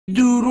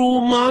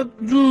Doodle my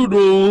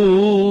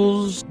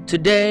doodles.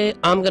 Today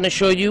I'm going to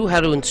show you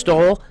how to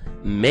install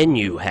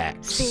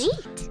MenuHax.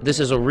 Sweet. This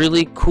is a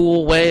really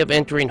cool way of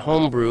entering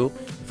Homebrew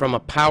from a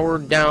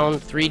powered down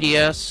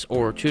 3DS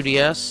or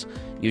 2DS.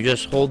 You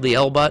just hold the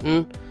L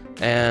button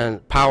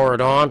and power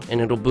it on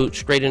and it'll boot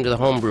straight into the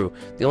Homebrew.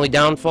 The only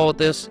downfall with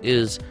this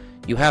is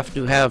you have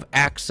to have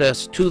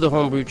access to the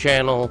Homebrew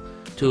channel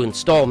to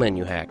install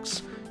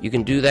MenuHax. You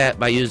can do that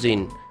by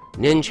using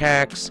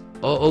MenuHax,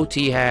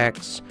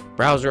 OOTHax,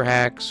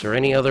 BrowserHax, or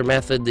any other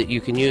method that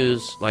you can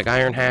use, like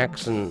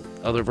IronHax and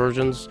other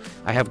versions.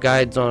 I have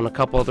guides on a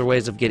couple other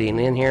ways of getting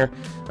in here,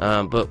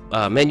 but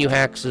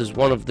MenuHax is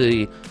one of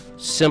the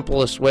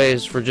simplest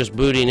ways for just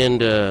booting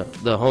into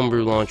the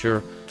Homebrew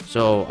launcher,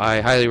 so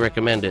I highly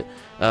recommend it.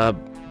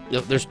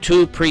 There's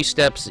two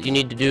pre-steps that you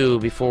need to do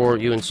before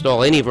you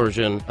install any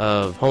version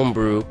of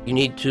Homebrew. You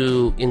need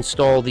to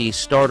install the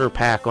starter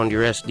pack onto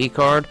your SD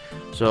card,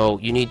 so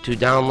you need to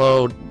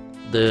download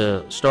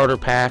the starter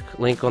pack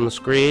link on the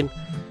screen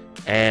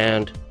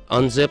and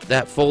unzip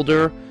that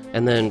folder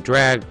and then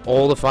drag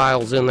all the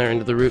files in there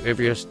into the root of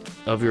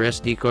your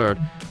SD card.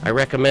 I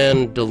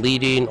recommend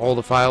deleting all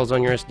the files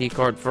on your SD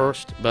card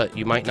first, but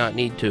you might not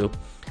need to.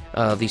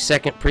 The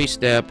second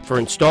pre-step for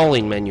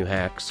installing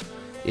MenuHax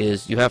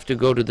is you have to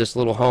go to this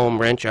little home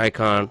wrench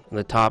icon in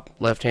the top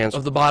left hand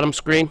of the bottom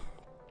screen.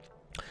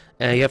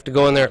 You have to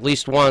go in there at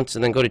least once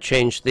and then go to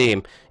change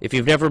theme. If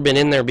you've never been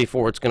in there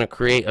before, it's going to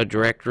create a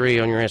directory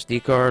on your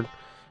SD card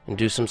and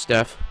do some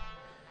stuff.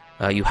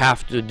 You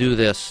have to do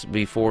this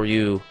before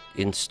you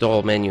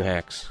install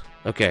MenuHax.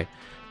 Okay,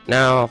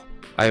 now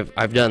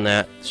I've done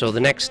that. So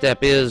the next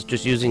step is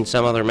just using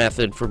some other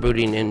method for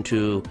booting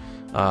into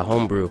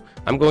Homebrew.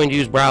 I'm going to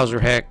use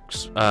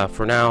BrowserHax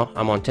for now.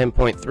 I'm on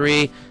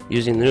 10.3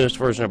 using the newest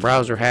version of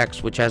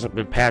BrowserHax, which hasn't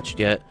been patched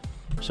yet.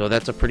 So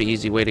that's a pretty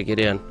easy way to get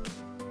in.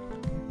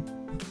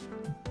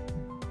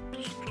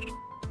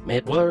 May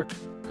it work?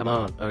 Come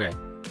on. Okay.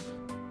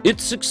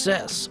 It's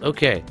success.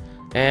 Okay.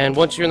 And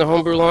once you're in the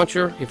Homebrew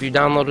launcher, if you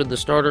downloaded the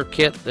starter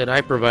kit that I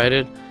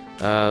provided,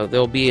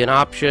 there'll be an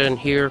option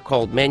here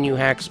called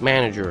MenuHax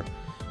Manager.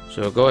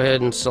 So go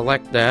ahead and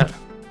select that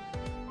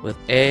with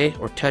A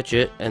or touch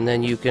it, and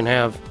then you can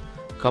have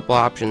a couple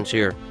options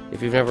here.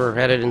 If you've never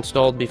had it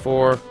installed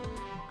before,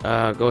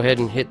 go ahead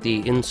and hit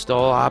the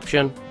install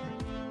option.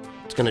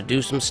 It's going to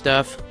do some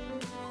stuff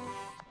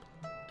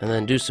and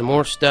then do some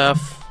more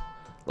stuff.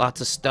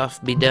 Lots of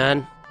stuff be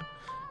done,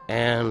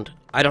 and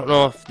I don't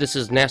know if this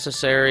is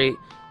necessary,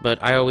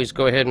 but I always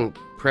go ahead and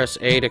press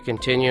A to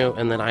continue,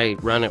 and then I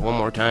run it one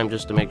more time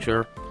just to make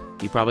sure.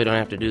 You probably don't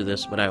have to do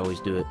this, but I always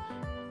do it.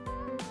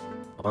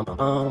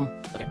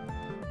 Okay.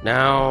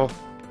 Now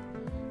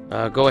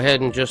go ahead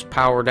and just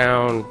power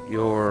down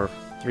your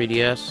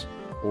 3DS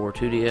or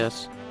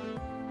 2DS.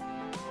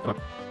 Come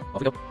on, off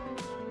we go.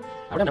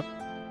 Power down now.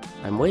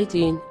 I'm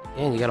waiting,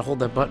 and you gotta hold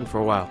that button for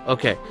a while.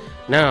 Okay,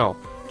 now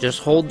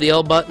just hold the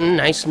L button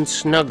nice and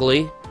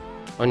snugly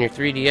on your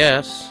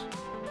 3DS,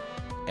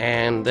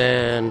 and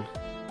then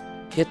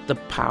hit the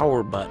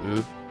power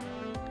button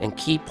and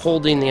keep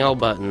holding the L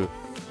button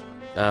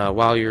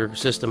while your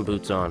system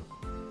boots on.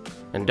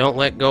 And don't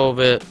let go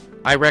of it.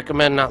 I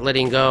recommend not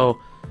letting go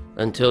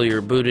until you're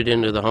booted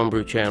into the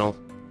Homebrew channel.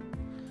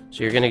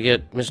 So you're going to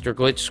get Mr.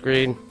 Glitch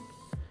screen,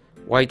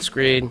 white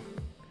screen,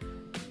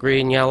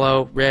 green,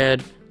 yellow,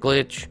 red,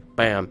 glitch,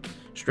 bam,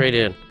 straight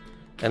in.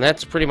 And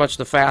that's pretty much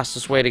the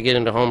fastest way to get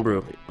into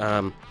Homebrew.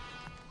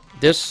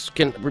 This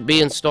can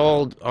be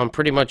installed on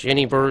pretty much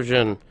any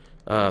version,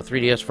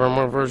 3DS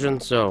firmware version,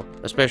 so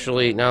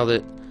especially now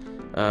that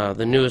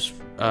the newest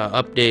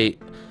update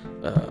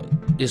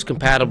is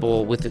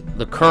compatible with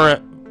the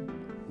current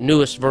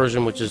newest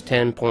version, which is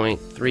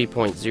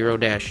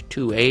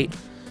 10.3.0-28.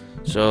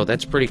 So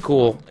that's pretty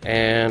cool.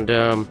 And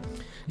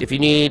if you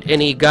need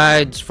any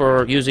guides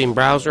for using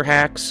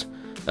BrowserHax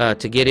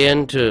to get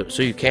in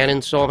so you can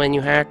install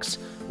MenuHax,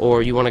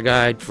 or you want a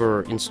guide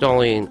for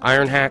installing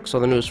IronHax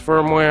on the newest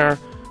firmware,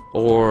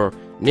 or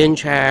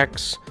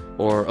MenuHax,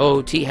 or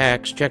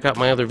OOTHax, check out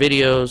my other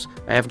videos.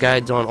 I have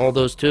guides on all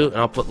those too, and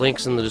I'll put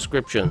links in the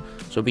description.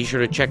 So be sure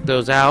to check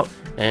those out,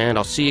 and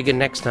I'll see you again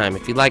next time.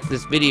 If you like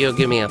this video,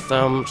 give me a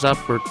thumbs up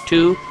or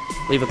 2.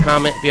 Leave a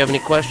comment if you have any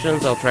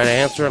questions. I'll try to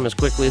answer them as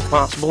quickly as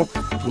possible.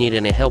 If you need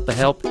any help.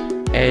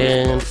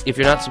 And if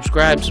you're not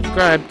subscribed,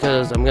 subscribe,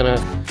 because I'm going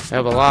to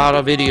have a lot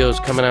of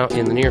videos coming out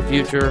in the near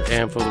future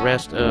and for the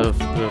rest of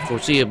the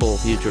foreseeable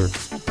future.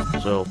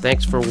 So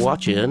thanks for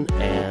watching,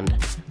 and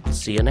I'll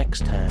see you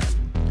next time.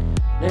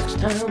 Next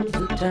time's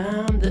the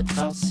time that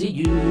I'll see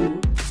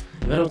you.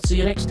 If I don't see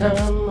you next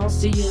time, I'll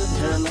see you the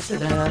time after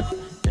that.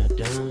 Dun,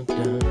 dun,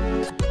 dun,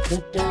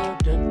 dun, dun,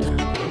 dun, dun,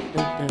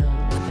 dun, dun.